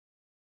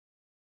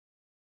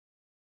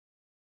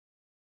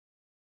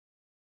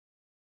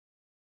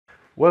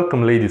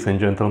Welcome, ladies and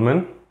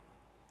gentlemen,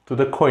 to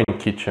the Coin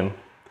Kitchen.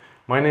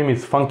 My name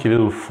is Funky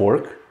Little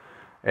Fork,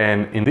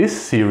 and in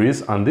this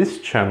series on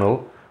this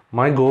channel,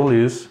 my goal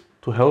is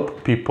to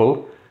help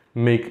people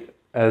make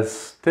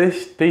as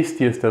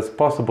tastiest as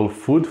possible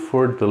food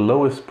for the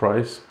lowest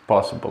price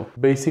possible.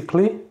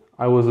 Basically,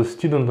 I was a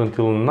student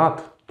until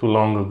not too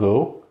long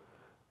ago,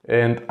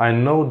 and I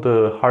know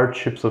the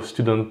hardships of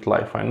student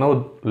life. I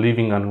know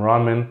living on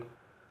ramen,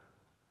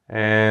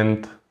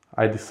 and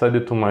I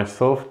decided to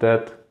myself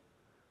that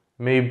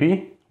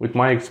maybe with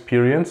my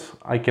experience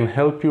I can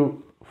help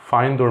you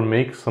find or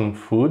make some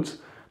foods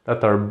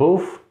that are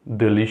both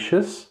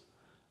delicious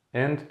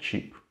and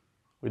cheap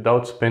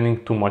without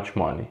spending too much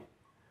money.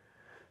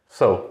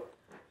 So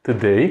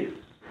today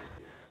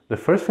the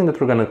first thing that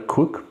we're gonna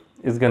cook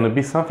is gonna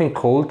be something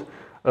called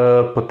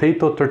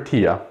potato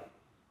tortilla.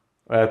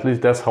 At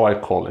least that's how I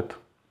call it.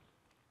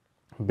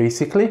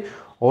 Basically,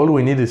 all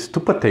we need is two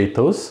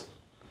potatoes,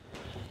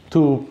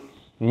 two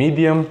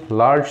medium,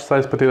 large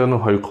size potato, I don't know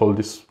how you call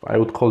this, I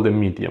would call them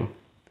medium,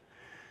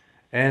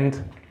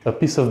 and a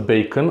piece of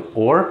bacon,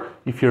 or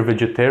if you're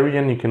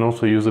vegetarian, you can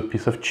also use a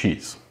piece of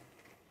cheese.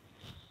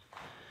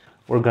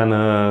 We're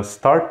gonna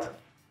start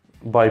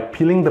by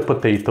peeling the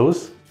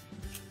potatoes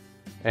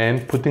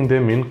and putting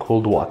them in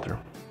cold water.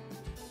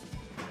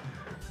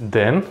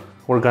 Then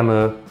we're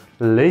gonna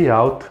lay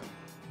out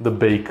the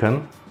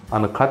bacon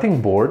on a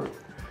cutting board,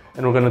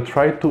 and we're gonna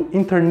try to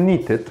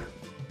interknit it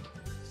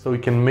so we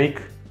can make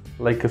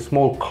like a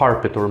small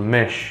carpet or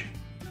mesh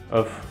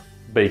of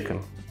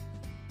bacon.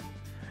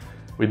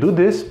 We do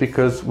this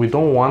because we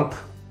don't want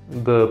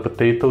the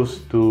potatoes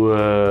to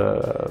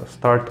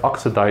start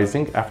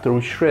oxidizing after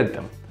we shred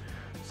them.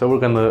 So we're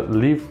gonna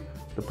leave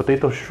the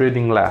potato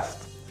shredding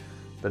last.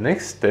 The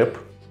next step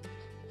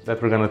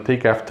that we're gonna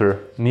take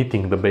after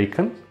knitting the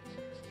bacon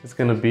is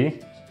gonna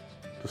be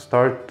to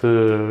start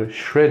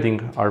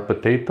shredding our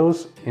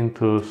potatoes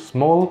into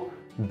small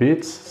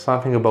bits,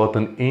 something about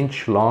an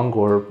inch long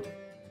or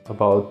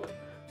about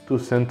 2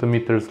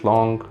 centimeters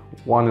long,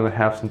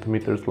 1.5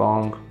 centimeters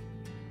long,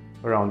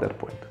 around that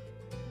point.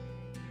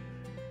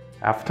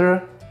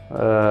 After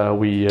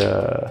we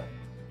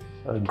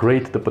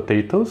grate the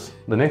potatoes,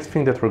 the next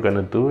thing that we're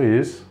gonna do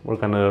is we're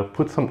gonna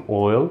put some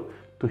oil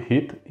to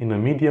heat in a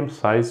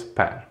medium-sized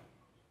pan.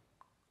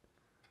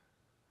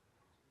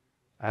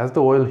 As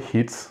the oil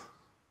heats,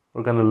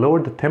 we're gonna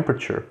lower the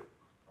temperature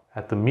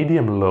at the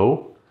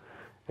medium-low,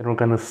 and we're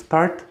gonna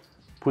start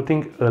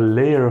putting a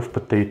layer of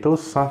potatoes,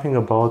 something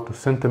about a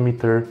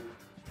centimeter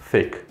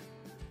thick,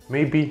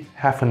 maybe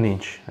half an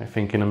inch, I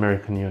think, in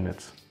American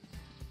units.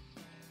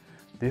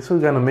 This is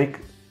gonna make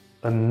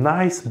a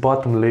nice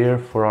bottom layer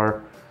for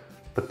our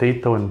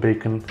potato and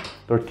bacon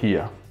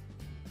tortilla.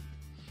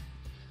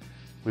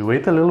 We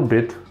wait a little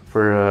bit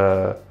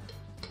for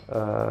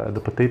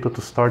the potato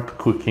to start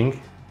cooking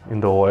in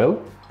the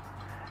oil,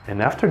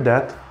 and after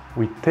that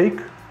we take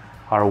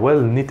our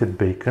well-knitted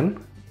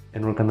bacon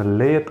and we're gonna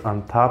lay it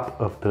on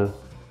top of the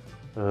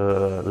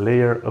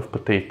layer of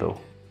potato,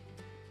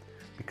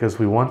 because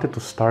we want it to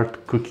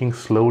start cooking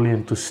slowly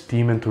and to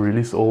steam and to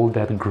release all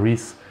that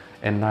grease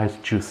and nice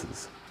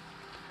juices.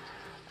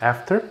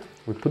 After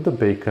we put the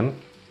bacon,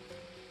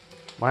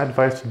 my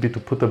advice would be to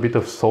put a bit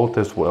of salt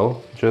as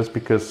well, just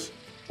because,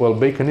 well,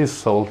 bacon is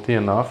salty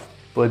enough,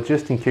 but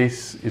just in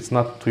case it's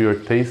not to your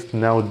taste,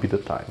 now would be the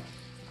time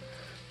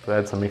to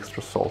add some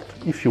extra salt,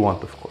 if you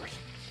want, of course.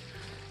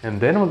 And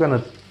then we're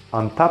gonna,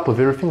 on top of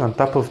everything, on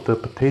top of the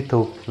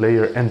potato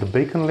layer and the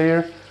bacon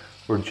layer,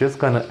 we're just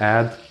gonna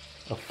add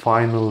a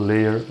final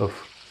layer of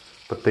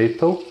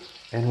potato,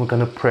 and we're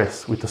gonna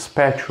press with a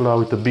spatula,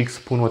 with a big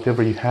spoon,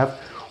 whatever you have.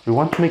 We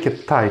want to make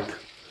it tight,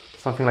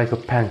 something like a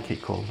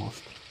pancake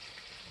almost.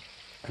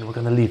 And we're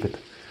gonna leave it.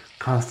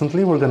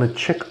 Constantly we're gonna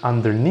check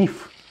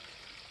underneath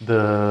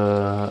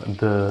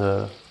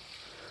the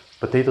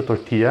potato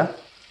tortilla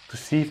to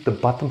see if the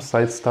bottom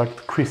side starts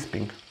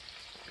crisping.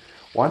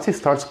 Once it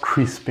starts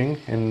crisping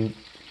and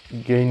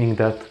gaining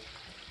that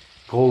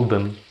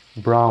golden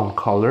brown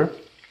color,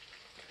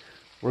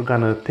 we're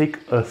gonna take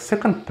a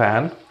second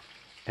pan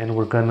and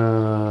we're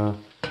gonna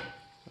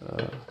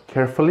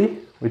carefully,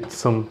 with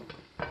some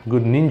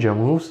good ninja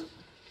moves,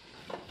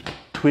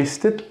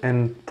 twist it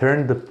and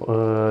turn the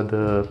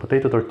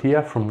potato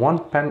tortilla from one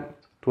pan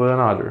to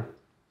another.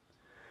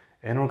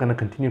 And we're gonna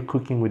continue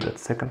cooking with that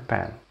second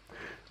pan.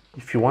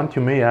 If you want,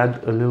 you may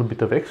add a little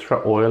bit of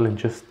extra oil and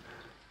just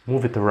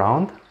move it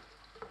around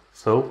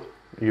so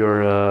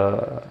your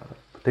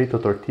potato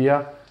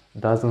tortilla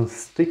doesn't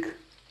stick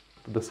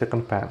to the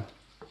second pan.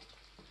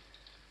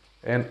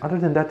 And other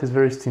than that, it's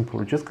very simple.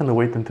 We're just gonna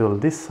wait until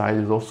this side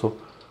is also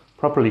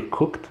properly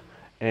cooked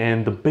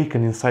and the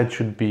bacon inside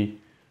should be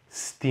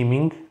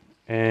steaming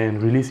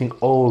and releasing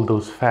all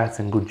those fats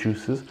and good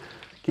juices.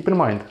 Keep in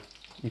mind,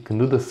 you can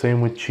do the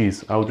same with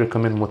cheese. I would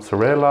recommend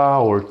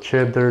mozzarella or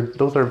cheddar.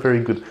 Those are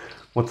very good.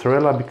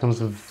 Mozzarella becomes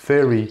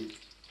very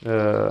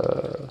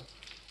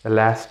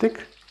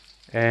elastic,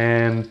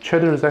 and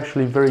cheddar is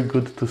actually very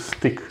good to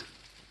stick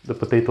the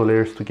potato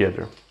layers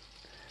together.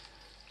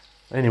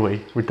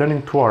 Anyway,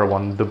 returning to our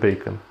one, the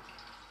bacon.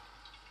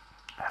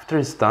 After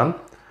it's done,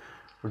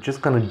 we're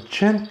just gonna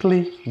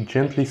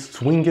gently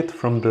swing it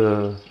from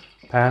the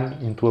pan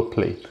into a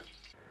plate.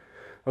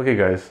 Okay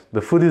guys,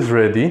 the food is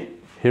ready.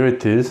 Here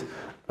it is,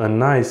 a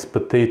nice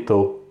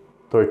potato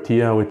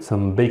tortilla with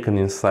some bacon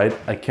inside.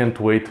 I can't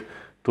wait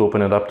to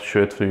open it up to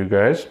show it to you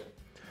guys.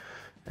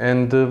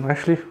 And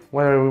actually,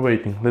 why are we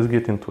waiting? Let's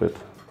get into it.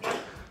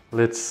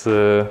 Let's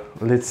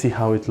see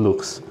how it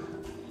looks.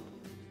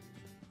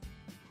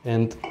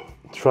 And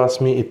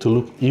trust me, it will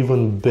look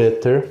even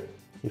better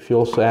if you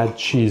also add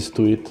cheese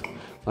to it,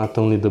 not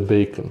only the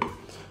bacon.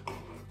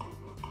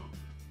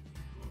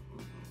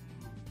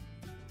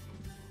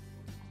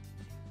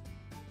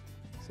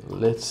 So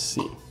let's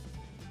see.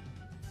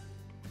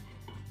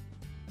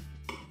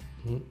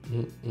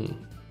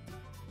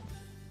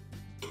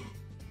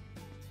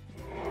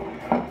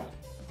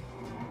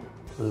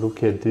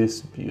 Look at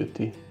this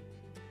beauty.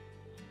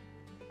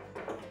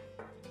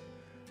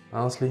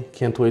 Honestly,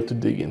 can't wait to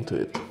dig into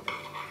it.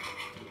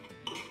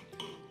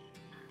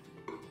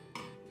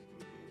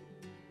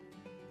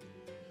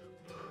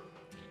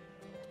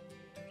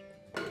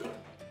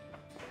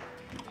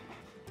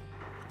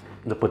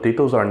 The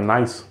potatoes are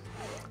nice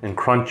and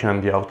crunchy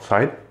on the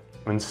outside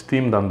and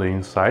steamed on the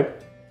inside,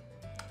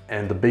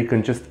 and the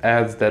bacon just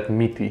adds that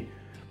meaty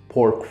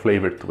pork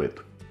flavor to it.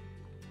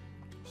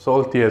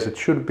 Salty as it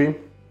should be,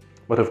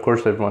 but of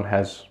course everyone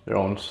has their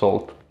own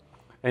salt.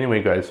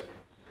 Anyway guys,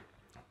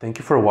 thank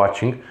you for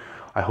watching.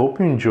 I hope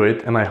you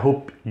enjoyed, and I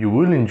hope you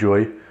will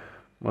enjoy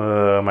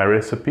my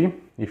recipe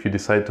if you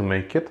decide to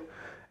make it.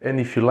 And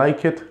if you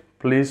like it,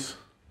 please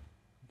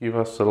give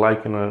us a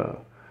like and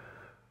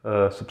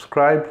a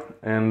subscribe,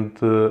 and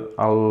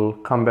I'll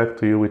come back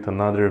to you with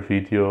another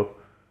video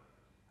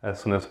as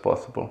soon as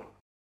possible.